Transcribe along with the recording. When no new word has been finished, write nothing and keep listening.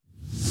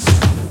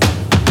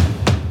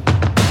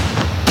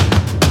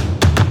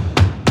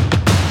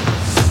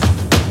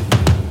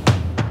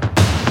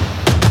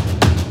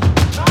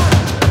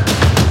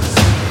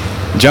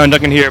John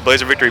Duncan here,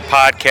 Blazer Victory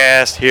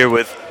Podcast, here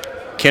with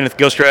Kenneth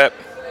Gilstrap,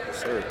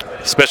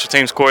 Special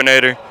Teams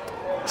Coordinator,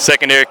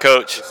 Secondary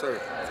Coach. Yes,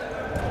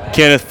 sir.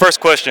 Kenneth, first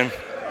question.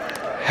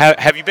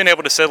 Have you been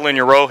able to settle in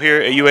your role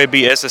here at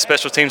UAB as a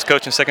Special Teams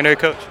Coach and Secondary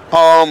Coach?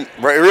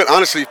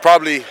 Honestly,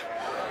 probably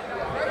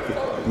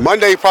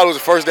Monday was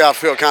the first day I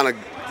felt kind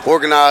of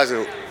organized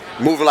and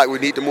moving like we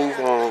need to move.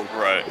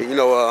 Right.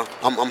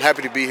 I'm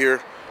happy to be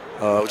here.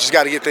 We just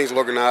got to get things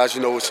organized.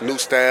 It's a new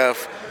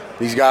staff.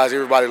 These guys,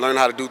 everybody learn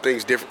how to do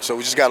things different. So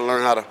we just got to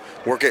learn how to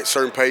work at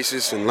certain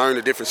paces and learn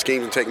the different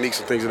schemes and techniques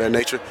and things of that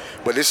nature.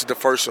 But this is the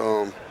first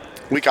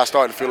week I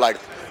started to feel like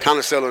kind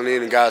of settling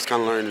in and guys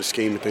kind of learning the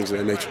scheme and things of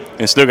that nature.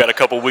 And still got a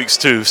couple weeks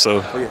too.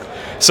 So,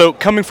 So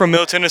coming from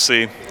Middle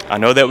Tennessee, I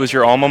know that was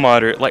your alma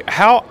mater. Like,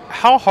 how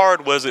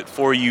hard was it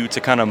for you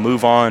to kind of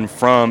move on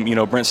from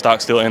Brent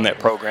Stockstill in that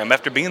program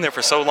after being there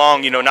for so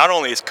long? Not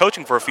only as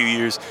coaching for a few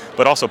years,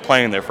 but also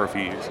playing there for a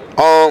few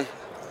years.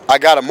 I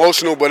got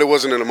emotional, but it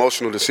wasn't an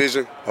emotional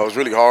decision. It was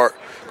really hard.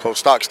 Coach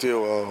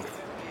Stockstill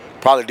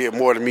probably did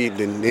more to me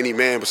than any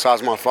man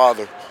besides my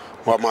father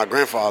or my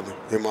grandfather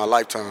in my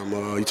lifetime.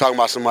 You're talking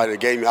about somebody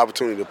that gave me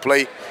opportunity to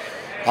play,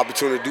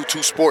 opportunity to do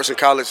 2 sports in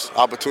college,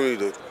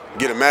 opportunity to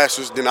get a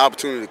master's, then the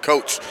opportunity to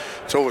coach.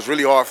 So it was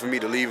really hard for me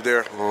to leave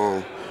there.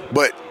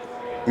 But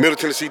Middle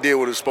Tennessee did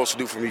what it was supposed to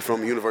do for me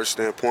from a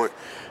university standpoint.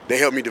 They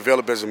helped me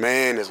develop as a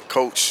man, as a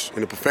coach,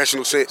 in a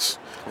professional sense.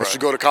 That's what you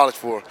go to college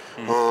for.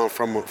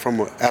 From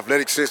an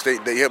athletic sense,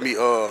 they helped me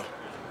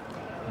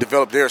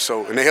develop there.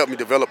 And they helped me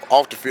develop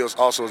off the field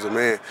also as a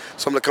man.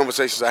 Some of the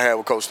conversations I had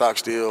with Coach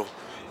Stockstill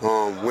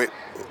went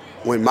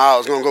going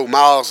to go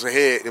miles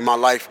ahead in my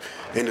life,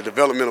 and the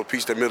developmental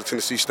piece that Middle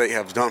Tennessee State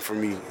has done for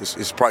me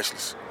is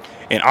priceless.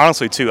 And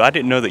honestly, too, I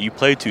didn't know that you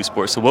played 2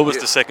 sports. So what was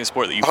the second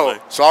sport that you played?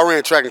 So I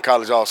ran track in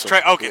college also.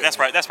 Okay, that's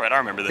right. I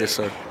remember that. Yes,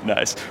 sir.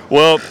 Nice.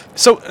 Well,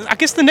 so I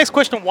guess the next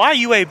question: why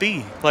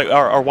UAB?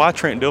 Or why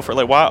Trent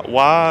Dilfer?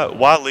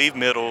 Why leave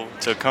Middle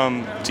to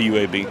come to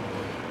UAB?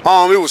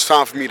 It was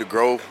time for me to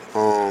grow.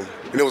 And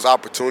it was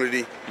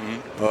opportunity.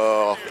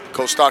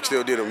 Coach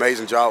Stockstill did an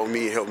amazing job with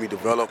me and helped me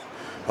develop.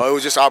 It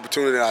was just an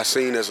opportunity that I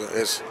seen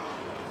as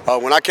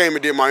when I came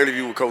and did my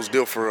interview with Coach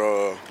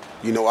Dilfer.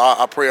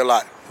 I pray a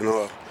lot.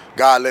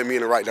 God led me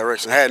in the right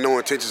direction. I had no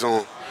intentions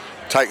on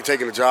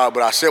taking the job,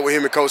 but I sat with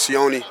him and Coach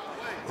Sione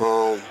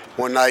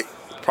one night,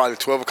 probably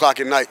 12 o'clock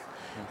at night,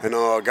 and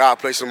God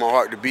placed it in my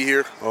heart to be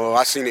here.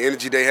 I seen the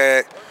energy they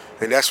had,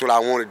 and that's what I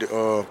wanted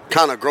to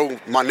kind of grow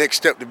my next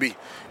step to be.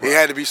 It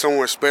had to be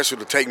somewhere special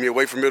to take me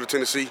away from Middle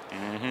Tennessee.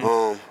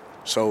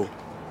 So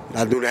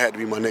I knew that had to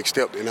be my next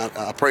step, and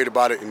I prayed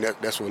about it, and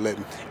that's what led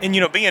me.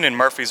 And, being in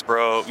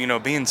Murfreesboro,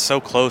 being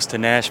so close to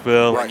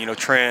Nashville, and,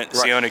 Trent,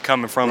 Sione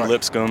coming from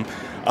Lipscomb,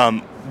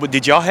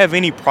 did y'all have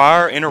any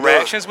prior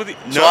interactions with it?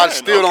 So I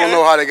still don't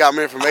know how they got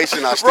my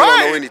information. I still don't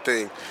know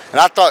anything. And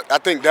I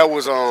think that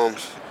was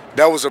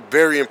a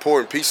very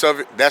important piece of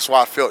it. That's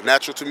why it felt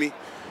natural to me.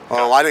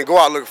 I didn't go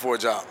out looking for a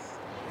job.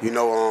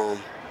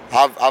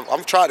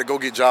 I've tried to go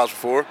get jobs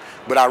before,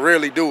 but I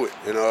rarely do it.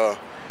 And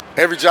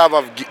every job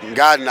I've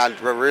gotten, I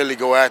rarely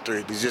go after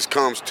it. It just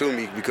comes to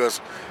me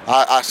because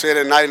I said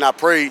at night and I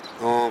prayed.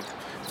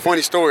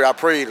 Funny story, I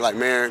prayed like,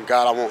 man,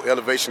 God, I want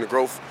elevation and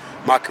growth,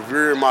 my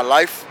career, my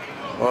life.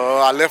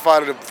 I left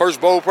out of the first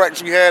bowl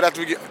practice we had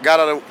after we got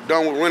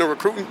done with winter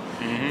recruiting,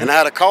 and I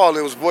had a call.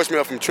 It was a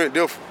voicemail from Trent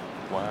Dilfer.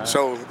 Wow.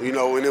 So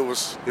and it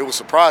was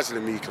surprising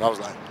to me because I was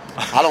like,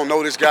 I don't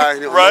know this guy. I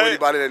don't know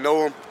anybody that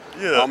know him.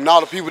 Yeah. Now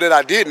the people that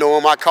I did know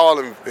him, I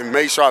called him and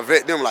made sure I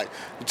vet them. Like,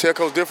 you tell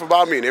Coach Dilfer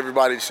about me, and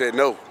everybody said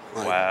no.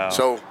 Wow.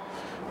 So,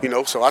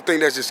 so I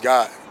think that's just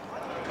God.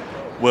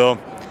 Well,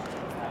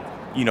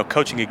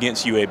 coaching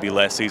against UAB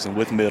last season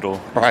with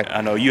Middle, right? I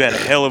know you had a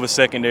hell of a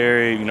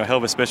secondary, hell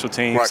of a special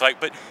teams. Right.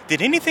 But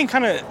did anything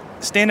kind of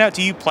stand out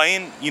to you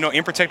playing,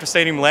 in Protective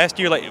Stadium last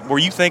year? Like, were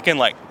you thinking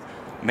like,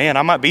 man,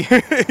 I might be,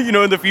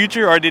 in the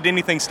future, or did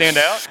anything stand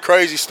out?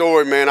 Crazy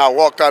story, man. I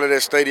walked out of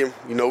that stadium.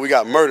 We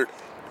got murdered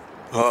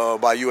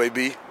by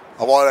UAB.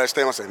 I walked out of that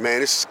stadium. I said, man,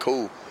 this is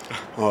cool.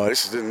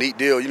 This is a neat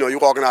deal. You're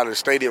walking out of the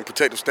stadium,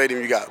 Protective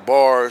Stadium. You got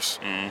bars.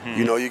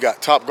 You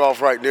got Top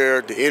Golf right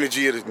there. The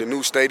energy of the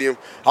new stadium.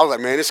 I was like,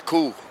 man, it's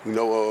cool. And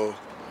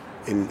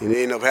it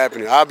ended up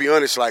happening. I'll be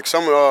honest. Like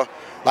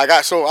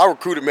I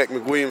recruited Mac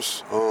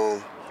McWilliams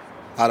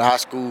out of high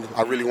school.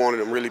 I really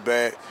wanted him really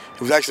bad.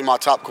 He was actually my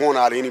top corner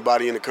out of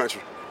anybody in the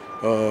country.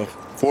 4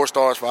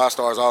 stars, 5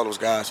 stars, all those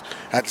guys.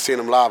 After seeing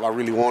him live, I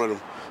really wanted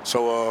him.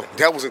 So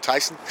that was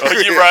enticing. Oh,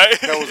 you're right.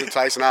 That was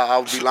enticing. I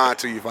would be lying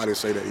to you if I didn't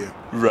say that, yeah.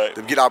 Right.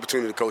 To get the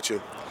opportunity to coach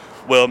him.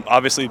 Well,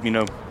 obviously,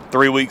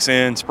 3 weeks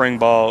in, spring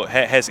ball,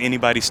 has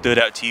anybody stood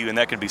out to you? And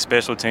that could be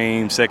special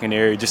teams,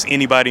 secondary, just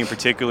anybody in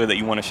particular that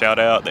you want to shout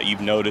out that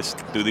you've noticed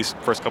through these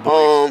first couple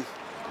of weeks?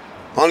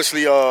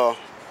 Honestly, 2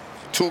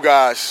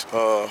 guys.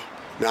 Now,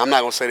 I'm not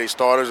going to say they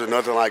starters or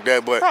nothing like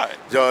that, but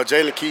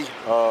Jalen Key,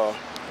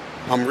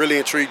 I'm really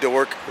intrigued to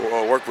work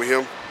with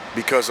him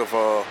because of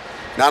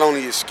not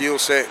only his skill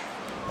set,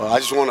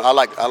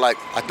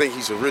 I think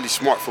he's a really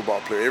smart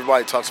football player.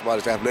 Everybody talks about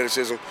his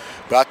athleticism,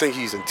 but I think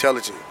he's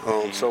intelligent.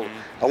 So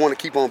I want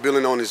to keep on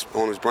building on his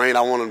brain.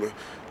 I want him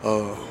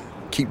to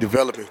keep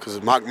developing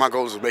because my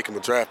goal is to make him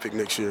a draft pick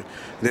next year.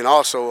 And then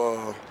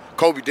also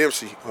Kobe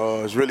Dempsey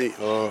is really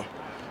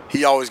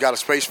he always got a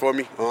space for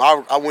me.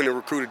 I went and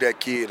recruited that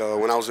kid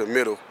when I was in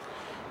middle.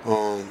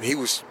 He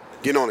was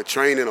getting on a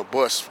train and a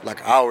bus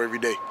like an hour every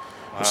day.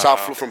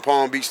 From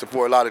Palm Beach to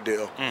Fort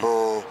Lauderdale.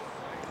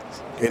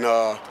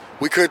 And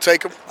we couldn't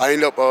take him.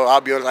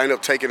 I'll be honest, I ended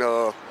up taking,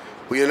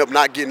 we ended up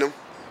not getting him.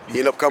 He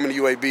ended up coming to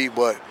UAB,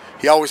 but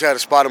he always had a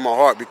spot in my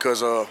heart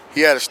because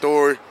he had a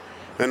story.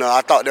 And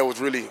I thought that was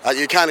really,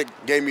 it kind of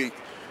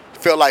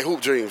felt like hoop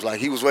dreams. Like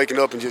he was waking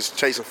up and just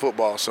chasing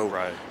football. So,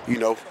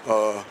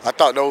 I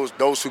thought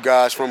those two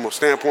guys from a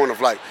standpoint of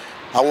like,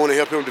 I want to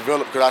help him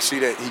develop because I see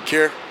that he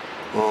cares.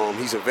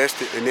 He's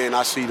invested, and then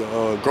I see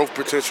the growth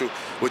potential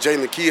with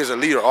Jalen Key as a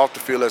leader off the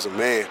field as a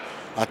man.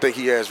 I think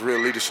he has real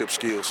leadership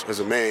skills as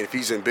a man. If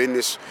he's in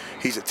business,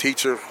 he's a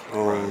teacher,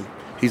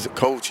 he's a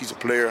coach, he's a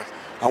player.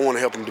 I want to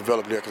help him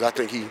develop there because I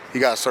think he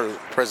got a certain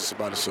presence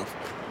about himself.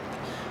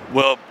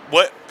 Well,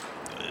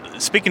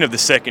 speaking of the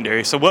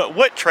secondary, so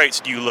what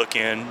traits do you look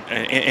in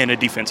a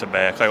defensive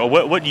back? Like,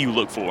 what do you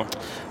look for?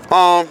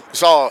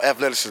 It's all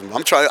athleticism.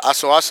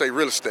 I say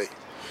real estate.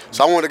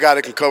 So I want a guy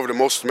that can cover the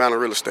most amount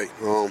of real estate.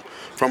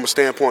 From a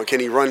standpoint, can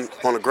he run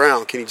on the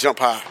ground? Can he jump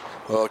high?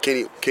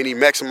 Can he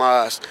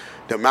maximize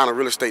the amount of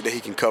real estate that he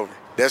can cover?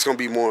 That's going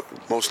to be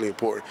mostly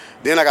important.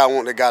 Then I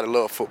want that guy to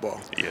love football.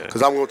 Yeah.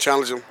 Because I'm going to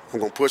challenge him. I'm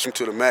going to push him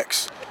to the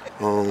max.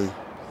 We'll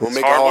make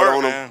it hard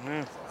on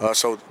him. Yeah.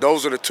 So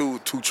those are the two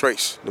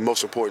traits, the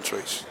most important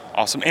traits.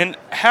 Awesome. And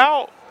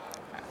how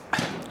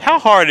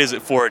hard is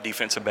it for a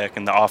defensive back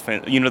in the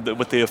offense? You know,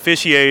 with the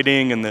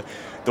officiating and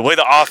the way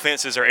the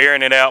offenses are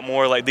airing it out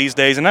more like these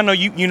days. And I know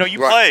you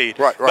played.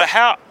 Right. But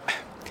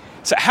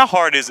how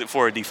hard is it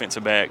for a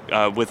defensive back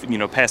with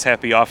pass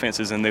happy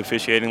offenses and the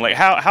officiating? Like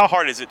how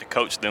hard is it to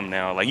coach them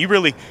now? Like you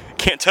really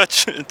can't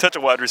touch a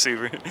wide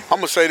receiver. I'm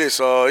gonna say this.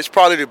 It's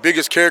probably the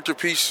biggest character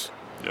piece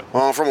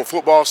from a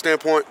football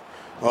standpoint.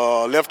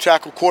 Left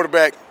tackle,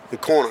 quarterback,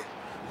 and corner.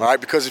 All right,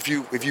 because if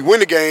you win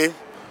the game,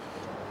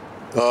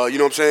 you know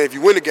what I'm saying? If you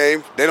win the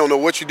game, they don't know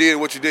what you did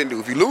and what you didn't do.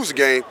 If you lose the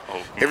game,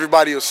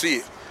 everybody will see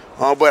it.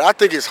 But I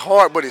think it's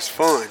hard, but it's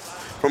fun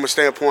from a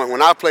standpoint.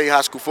 When I played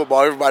high school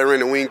football, everybody ran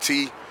the wing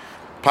tee,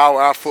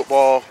 power out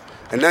football,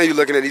 and now you're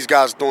looking at these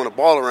guys throwing the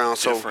ball around.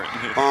 So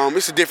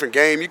it's a different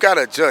game. You got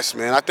to adjust,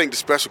 man. I think the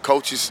special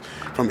coaches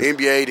from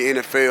NBA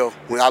to NFL,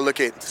 when I look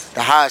at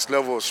the highest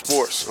level of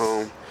sports,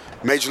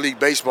 Major League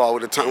Baseball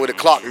with the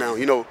clock now,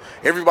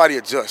 everybody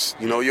adjusts.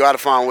 You got to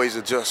find ways to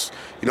adjust.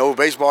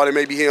 Baseball, they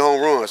may be hitting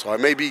home runs, or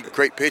it may be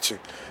great pitching.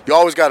 You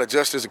always got to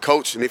adjust as a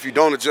coach, and if you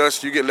don't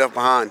adjust, you get left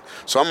behind.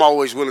 So I'm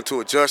always willing to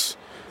adjust.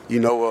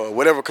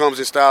 Whatever comes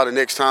in style the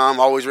next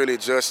time, I always really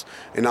adjust,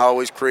 and I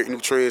always create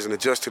new trends and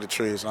adjust to the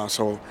trends.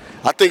 So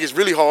I think it's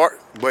really hard,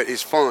 but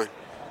it's fun.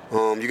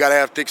 You got to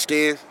have thick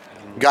skin.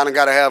 You got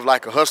to have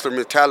like a hustler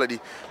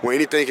mentality where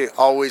anything can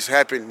always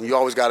happen. You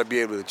always got to be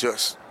able to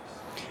adjust.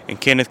 And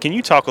Kenneth, can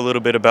you talk a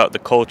little bit about the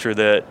culture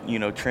that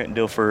Trent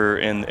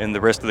Dilfer and the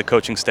rest of the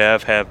coaching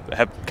staff have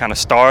kind of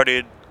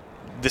started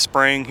this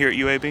spring here at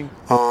UAB?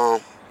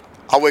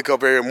 I wake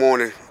up every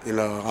morning and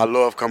I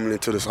love coming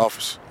into this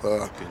office.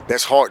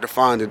 That's hard to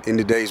find in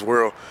today's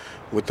world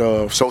with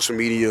social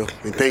media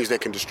and things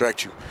that can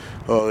distract you.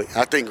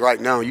 I think right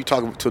now, you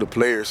talking to the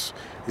players,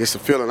 it's the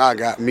feeling I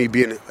got, me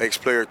being an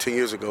ex-player 10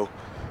 years ago.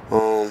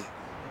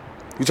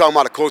 You talking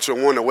about a culture of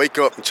wanting to wake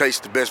up and chase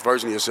the best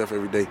version of yourself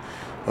every day.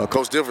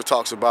 Coach Dilfer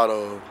talks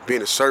about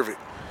being a servant.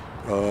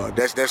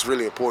 That's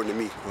really important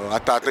to me. I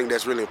think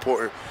that's really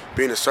important,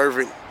 being a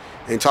servant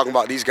and talking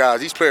about these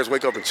guys. These players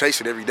wake up and chase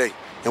it every day,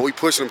 and we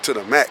push them to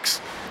the max.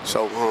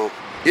 So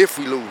if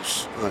we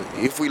lose,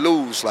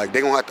 like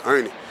they're going to have to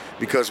earn it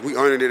because we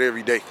earning it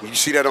every day. You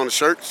see that on the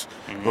shirts.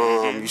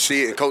 You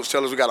see it, and Coach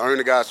tells us we got to earn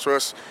the guys'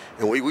 trust,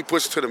 and we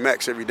push it to the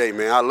max every day,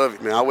 man. I love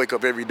it, man. I wake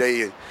up every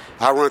day, and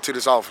I run to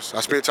this office.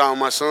 I spend time with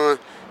my son,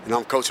 and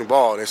I'm coaching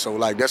ball. And so,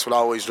 that's what I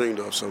always dreamed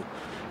of. So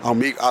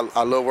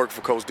I love working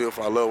for Coach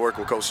Dilfer. I love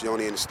working with Coach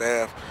Sione and the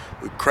staff.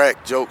 We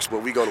crack jokes,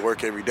 but we go to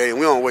work every day, and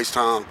we don't waste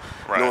time.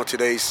 In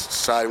today's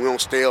society, we don't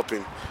stay up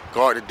and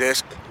guard the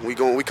desk. We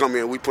come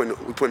in, we putting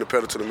the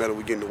pedal to the metal.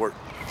 We getting to work.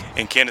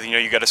 And Kenneth,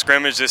 you got a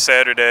scrimmage this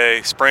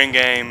Saturday, spring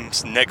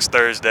games next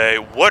Thursday.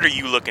 What are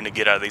you looking to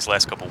get out of these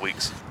last couple of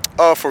weeks?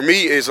 For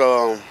me is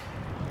I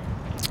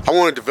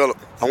want to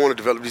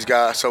develop these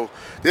guys. So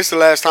this is the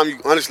last time you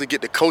honestly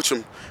get to coach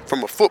them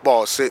from a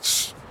football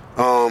sense.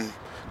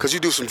 Because you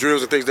do some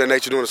drills and things of that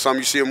nature during the summer.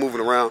 You see them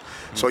moving around.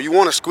 So you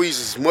want to squeeze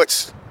as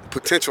much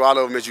potential out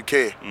of them as you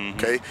can,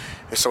 okay?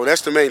 And so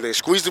that's the main thing.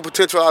 Squeeze the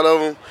potential out of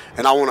them,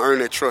 and I want to earn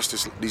their trust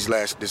this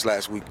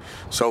last week.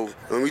 So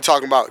when we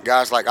talking about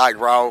guys like Ike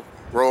Rowell,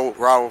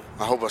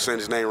 I hope I'm saying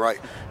his name right.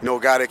 A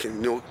guy that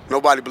can,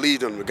 nobody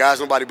believed him. The guys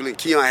nobody believed.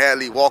 Keon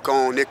Hadley, walk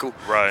on, nickel.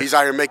 Right. He's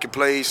out here making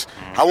plays.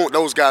 I want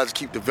those guys to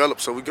keep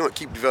developing. So we're going to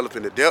keep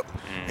developing the depth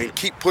and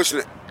keep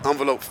pushing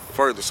envelope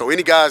further. So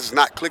any guys that's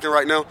not clicking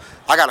right now,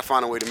 I got to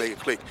find a way to make it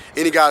click.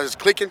 Any guys that's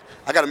clicking,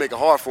 I got to make it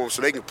hard for them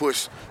so they can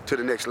push to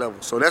the next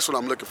level. So that's what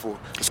I'm looking for,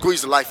 to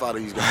squeeze the life out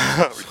of these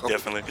guys.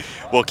 Definitely.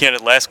 Well,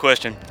 Kenneth, last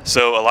question.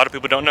 So a lot of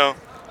people don't know,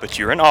 but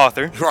you're an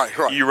author.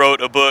 Right. You wrote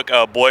a book,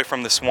 Boy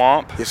from the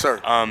Swamp. Yes, sir.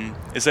 And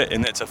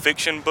it's a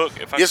fiction book?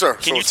 Yes, sir.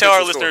 Can you tell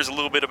our listeners a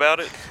little bit about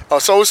it?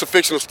 So it's a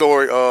fictional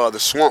story, The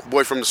Swamp,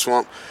 Boy from the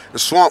Swamp. The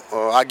Swamp,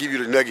 I'll give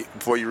you the nugget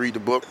before you read the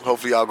book.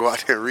 Hopefully y'all go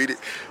out there and read it.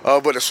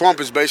 But The Swamp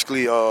is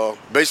basically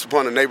based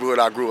upon the neighborhood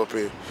I grew up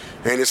in.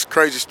 And it's a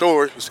crazy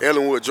story. It's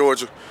Ellenwood,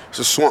 Georgia. It's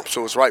a swamp,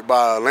 so it's right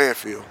by a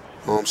landfill.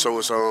 So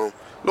it's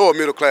lower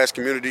middle class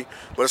community,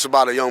 but it's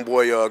about a young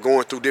boy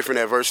going through different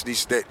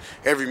adversities that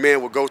every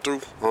man would go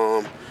through.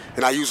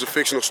 And I use a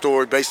fictional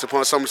story based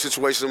upon some of the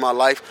situations in my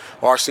life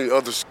or I've seen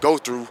others go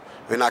through,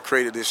 and I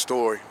created this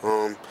story.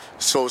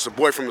 So it's a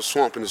boy from the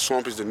swamp, and the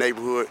swamp is the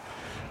neighborhood,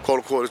 quote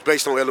unquote. It's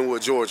based on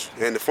Ellenwood, Georgia.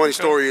 And the funny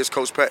story is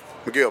Coach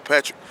Miguel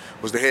Patrick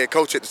was the head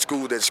coach at the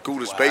school that the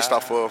school is based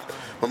off of.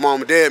 My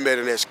mom and dad met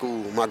in that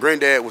school. My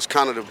granddad was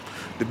kind of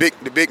the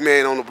big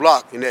man on the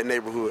block in that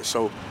neighborhood.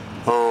 So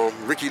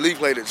Ricky Lee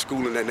played at the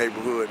school in that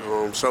neighborhood.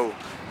 So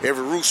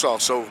every root's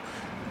off. So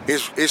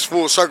it's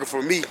full circle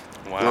for me.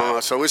 Wow.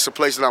 So it's a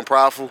place that I'm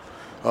proudful.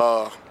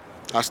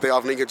 I stay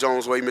off Lincoln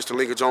Jones Way. Mr.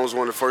 Lincoln Jones was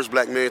one of the first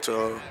black men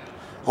to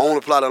own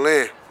a plot of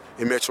land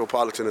in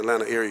metropolitan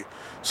Atlanta area.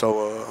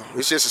 So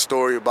it's just a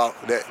story about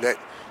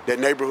that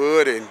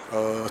neighborhood, and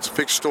it's a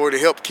fiction story to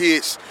help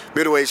kids,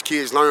 middle-aged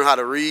kids, learn how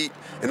to read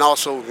and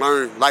also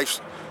learn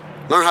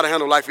how to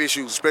handle life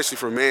issues, especially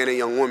for man and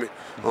young women.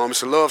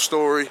 It's a love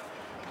story.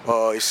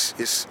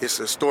 It's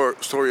a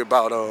story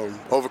about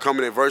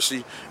overcoming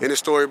adversity, and a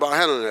story about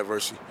handling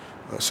adversity.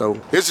 So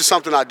this is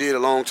something I did a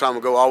long time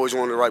ago. I always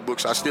wanted to write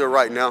books. I still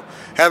write now.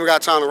 Haven't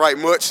got time to write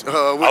much.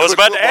 I was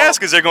about to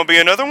ask, is there going to be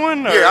another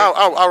one? Or? Yeah,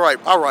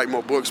 I'll write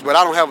more books, but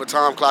I don't have a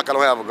time clock. I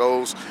don't have a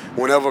goals.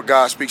 Whenever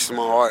God speaks to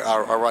my heart,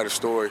 I write a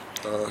story.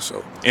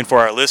 And for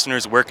our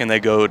listeners, where can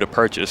they go to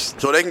purchase?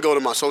 So they can go to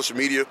my social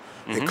media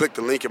and click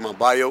the link in my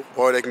bio,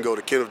 or they can go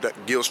to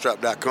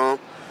Kenneth.Gilstrap.com.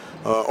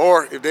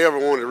 Or if they ever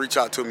wanted to reach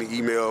out to me,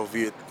 email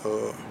via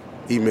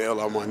email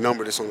or my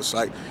number that's on the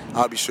site,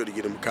 I'll be sure to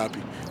get them a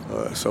copy.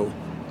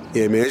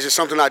 Yeah, man, it's just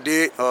something I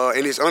did,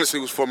 and it honestly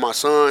was for my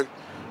son.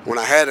 When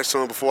I had a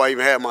son, before I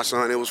even had my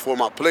son, it was for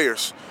my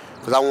players,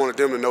 because I wanted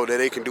them to know that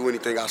they can do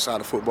anything outside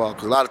of football,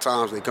 because a lot of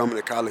times they come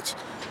into college,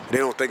 they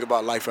don't think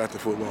about life after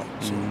football.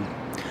 So.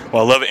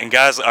 Well, I love it. And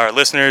guys, our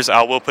listeners,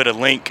 I will put a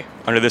link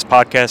under this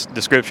podcast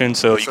description,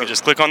 so you can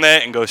just click on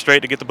that and go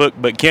straight to get the book.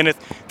 But Kenneth,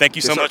 thank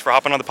you so much for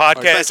hopping on the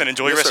podcast, and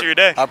enjoy the rest of your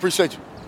day. I appreciate you.